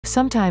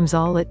Sometimes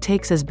all it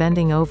takes is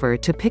bending over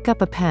to pick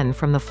up a pen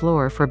from the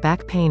floor for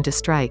back pain to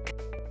strike.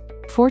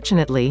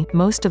 Fortunately,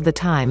 most of the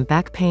time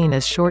back pain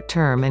is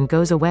short-term and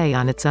goes away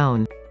on its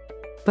own.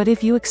 But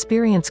if you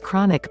experience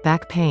chronic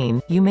back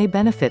pain, you may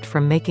benefit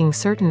from making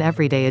certain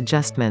everyday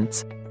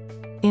adjustments.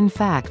 In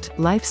fact,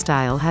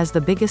 lifestyle has the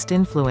biggest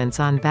influence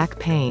on back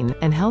pain,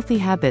 and healthy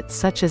habits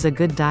such as a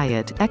good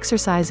diet,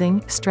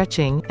 exercising,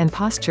 stretching, and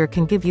posture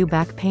can give you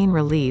back pain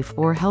relief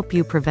or help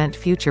you prevent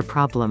future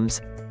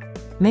problems.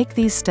 Make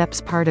these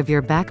steps part of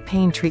your back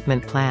pain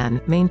treatment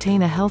plan.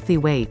 Maintain a healthy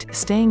weight.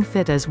 Staying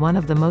fit is one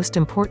of the most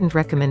important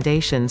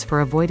recommendations for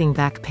avoiding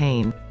back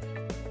pain.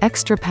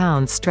 Extra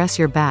pounds stress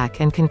your back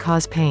and can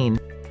cause pain.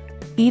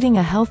 Eating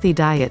a healthy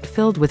diet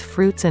filled with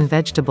fruits and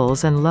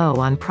vegetables and low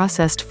on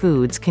processed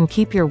foods can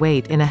keep your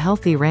weight in a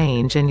healthy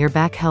range and your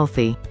back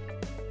healthy.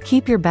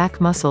 Keep your back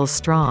muscles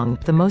strong.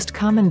 The most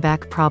common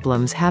back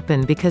problems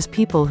happen because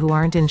people who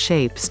aren't in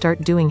shape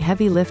start doing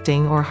heavy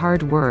lifting or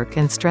hard work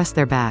and stress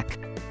their back.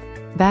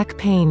 Back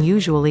pain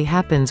usually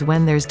happens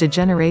when there's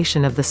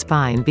degeneration of the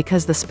spine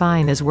because the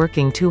spine is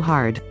working too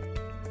hard.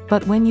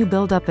 But when you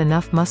build up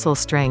enough muscle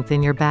strength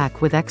in your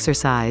back with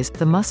exercise,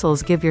 the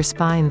muscles give your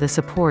spine the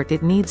support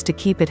it needs to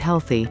keep it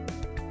healthy.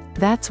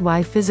 That's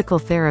why physical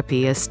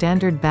therapy is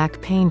standard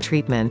back pain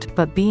treatment,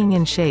 but being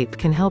in shape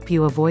can help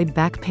you avoid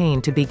back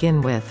pain to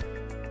begin with.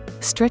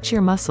 Stretch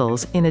your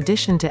muscles. In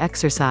addition to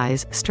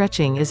exercise,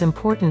 stretching is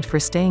important for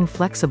staying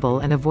flexible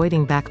and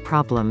avoiding back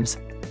problems.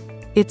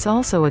 It's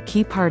also a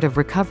key part of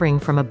recovering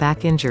from a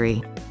back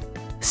injury.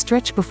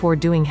 Stretch before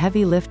doing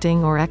heavy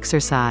lifting or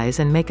exercise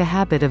and make a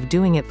habit of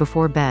doing it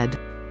before bed.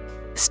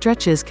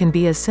 Stretches can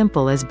be as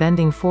simple as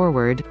bending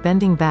forward,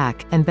 bending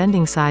back, and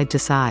bending side to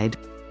side.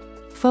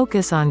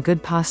 Focus on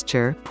good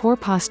posture. Poor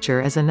posture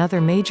is another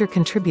major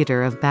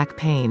contributor of back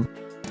pain.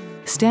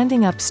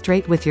 Standing up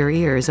straight with your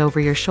ears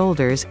over your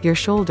shoulders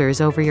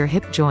over your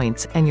hip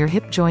joints, and your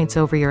hip joints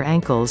over your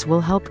ankles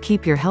will help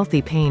keep your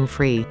healthy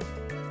pain-free.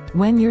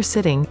 When you're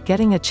sitting,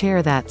 getting a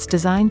chair that's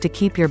designed to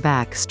keep your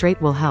back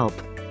straight will help.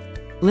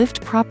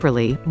 Lift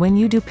properly. When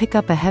you do pick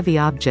up a heavy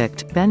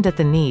object, bend at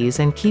the knees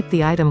and keep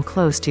the item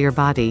close to your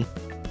body.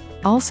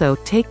 Also,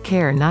 take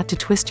care not to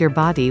twist your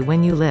body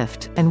when you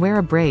lift, and wear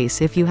a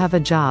brace if you have a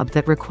job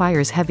that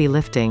requires heavy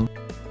lifting.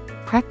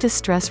 Practice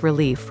stress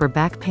relief for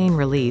back pain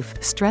relief.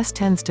 Stress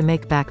tends to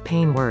make back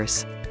pain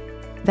worse.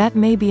 That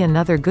may be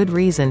another good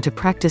reason to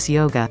practice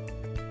yoga.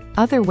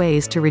 Other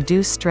ways to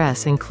reduce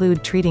stress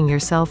include treating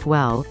yourself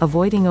well,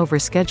 avoiding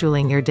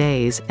overscheduling your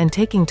days, and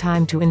taking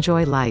time to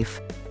enjoy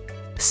life.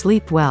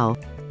 Sleep well.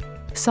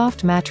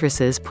 Soft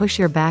mattresses push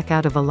your back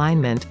out of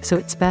alignment, so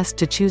it's best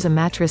to choose a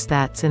mattress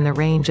that's in the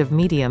range of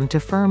medium to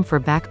firm for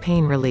back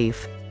pain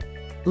relief.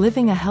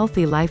 Living a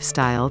healthy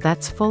lifestyle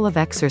that's full of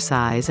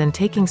exercise and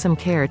taking some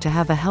care to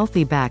have a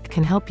healthy back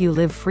can help you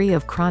live free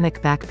of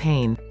chronic back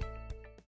pain.